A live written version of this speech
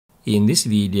In this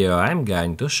video, I'm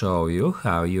going to show you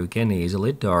how you can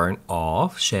easily turn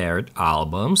off shared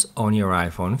albums on your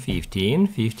iPhone 15,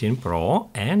 15 Pro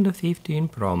and 15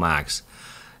 Pro Max.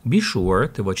 Be sure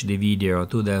to watch the video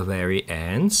to the very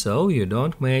end so you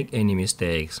don't make any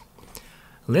mistakes.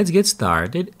 Let's get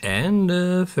started,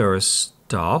 and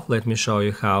first off, let me show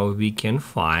you how we can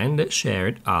find the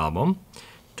shared album.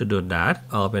 To do that,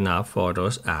 open up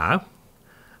Photos app.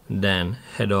 Then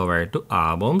head over to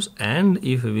albums, and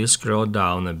if we scroll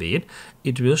down a bit,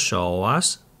 it will show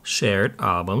us shared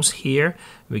albums here.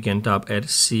 We can tap at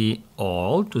see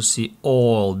all to see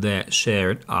all the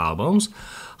shared albums.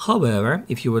 However,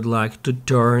 if you would like to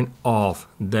turn off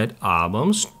that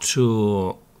albums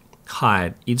to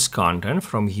hide its content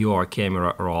from your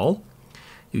camera roll,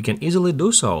 you can easily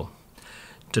do so.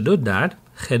 To do that,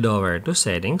 head over to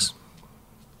settings.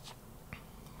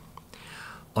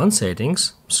 On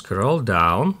settings, scroll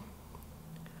down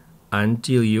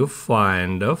until you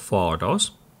find the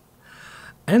photos,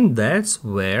 and that's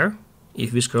where,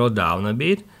 if we scroll down a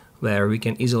bit, where we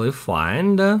can easily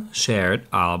find the shared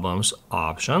albums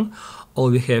option.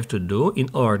 All we have to do in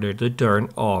order to turn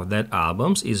off that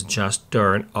albums is just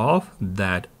turn off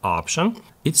that option.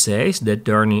 It says that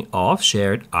turning off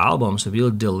shared albums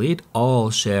will delete all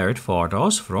shared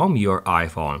photos from your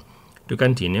iPhone. To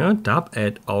continue, tap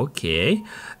at OK,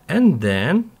 and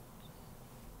then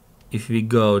if we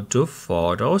go to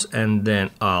Photos and then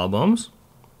Albums,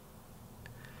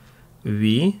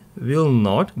 we will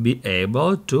not be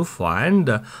able to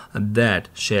find that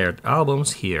shared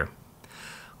albums here.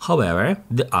 However,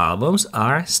 the albums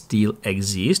are still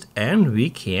exist, and we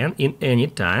can in any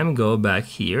time go back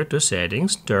here to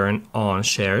settings, turn on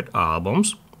shared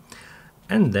albums,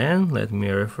 and then let me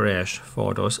refresh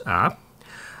Photos app.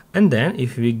 And then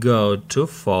if we go to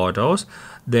Photos,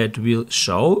 that will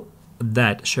show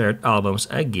that shared albums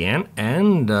again,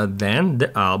 and then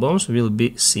the albums will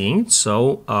be synced.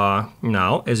 So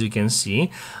now, as you can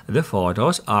see, the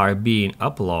photos are being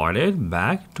uploaded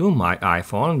back to my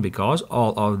iPhone because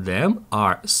all of them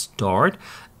are stored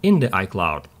in the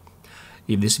iCloud.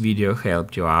 If this video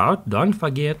helped you out, don't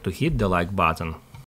forget to hit the like button.